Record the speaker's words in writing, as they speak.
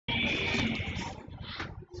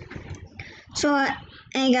So,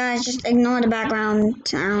 hey guys, just ignore the background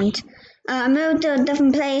sound. I moved to a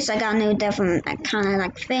different place. I got a new different kind of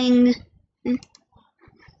like thing. Hope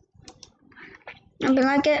you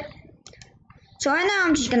like it. So right now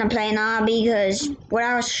I'm just gonna play an obby because what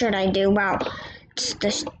else should I do? Well,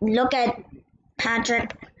 just look at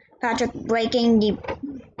Patrick breaking the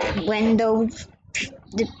window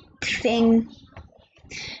the thing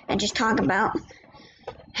and just talk about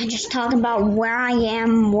where I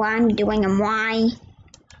am, what I'm doing, and why.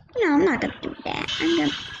 No, I'm not gonna do that.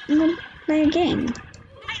 I'm gonna play a game.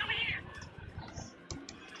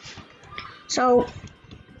 So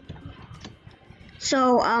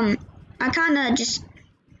I kind of just,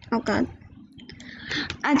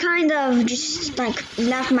 I kind of just like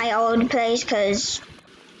left my old place because,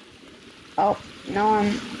 oh, no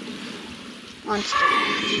one wants to.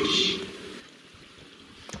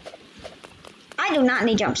 I do not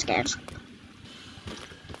need jump scares.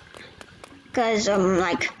 Because,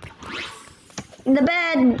 like, the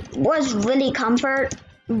bed was really comfort,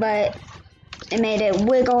 but it made it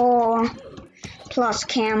wiggle, plus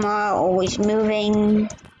camera always moving.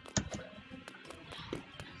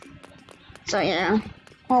 So yeah,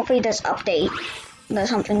 hopefully this update does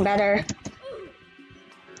something better.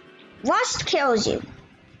 Rust kills you.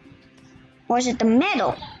 Or is it the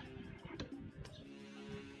metal?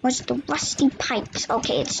 What's the rusty pipes?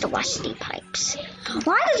 Okay, it's the rusty pipes.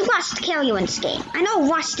 Why does rust kill you in this game? I know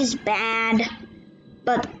rust is bad,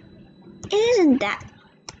 but it isn't that.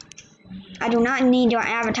 I do not need your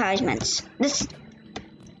advertisements.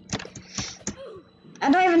 I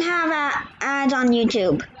don't even have ads on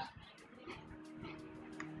YouTube.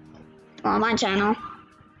 On my channel.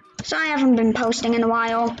 So I haven't been posting in a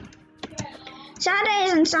while.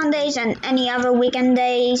 Saturdays and Sundays and any other weekend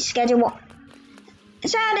days schedule.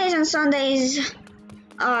 Saturdays and Sundays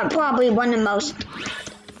are probably one of the most,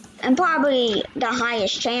 and probably the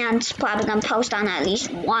highest chance, probably gonna post on at least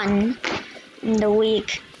one in the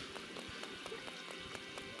week.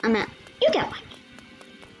 I mean, you get one.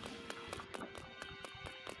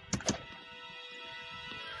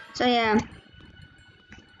 So yeah.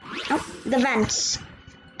 Oh, the vents.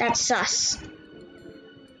 That's sus.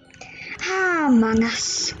 Among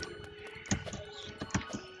Us.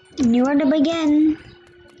 You are to begin.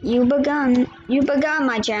 You begun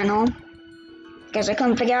my channel. Because I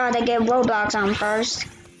couldn't figure out how to get Roblox on first.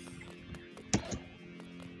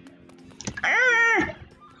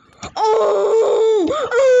 Oh!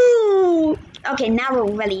 Okay, now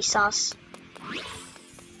we're really sus.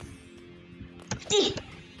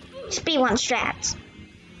 Speed 1 strats.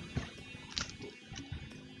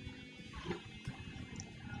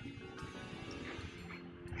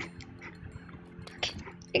 Okay,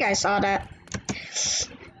 you guys saw that.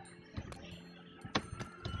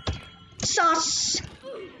 Sus.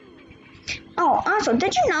 Oh, also,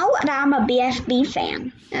 did you know that I'm a BFB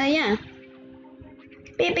fan? Yeah.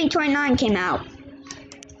 BFB 29 came out.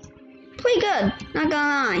 Pretty good, not gonna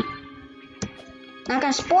lie. Not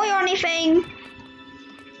gonna spoil anything.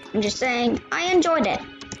 I'm just saying, I enjoyed it.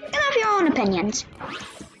 You can have your own opinions.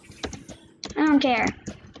 I don't care.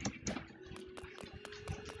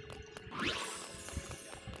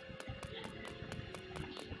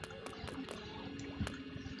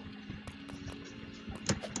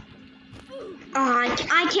 Oh,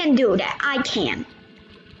 I can do that. I can.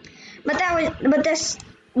 But this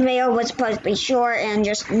video was supposed to be short and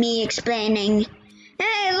just me explaining.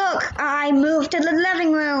 Hey, look! I moved to the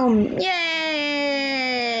living room.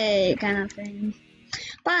 Yay! Kind of thing.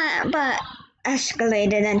 But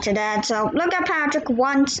escalated into that. So look at Patrick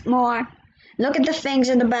once more. Look at the things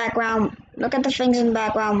in the background. Look at the things in the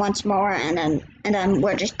background once more, and then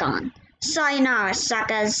we're just gone. Sayonara,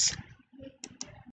 suckers.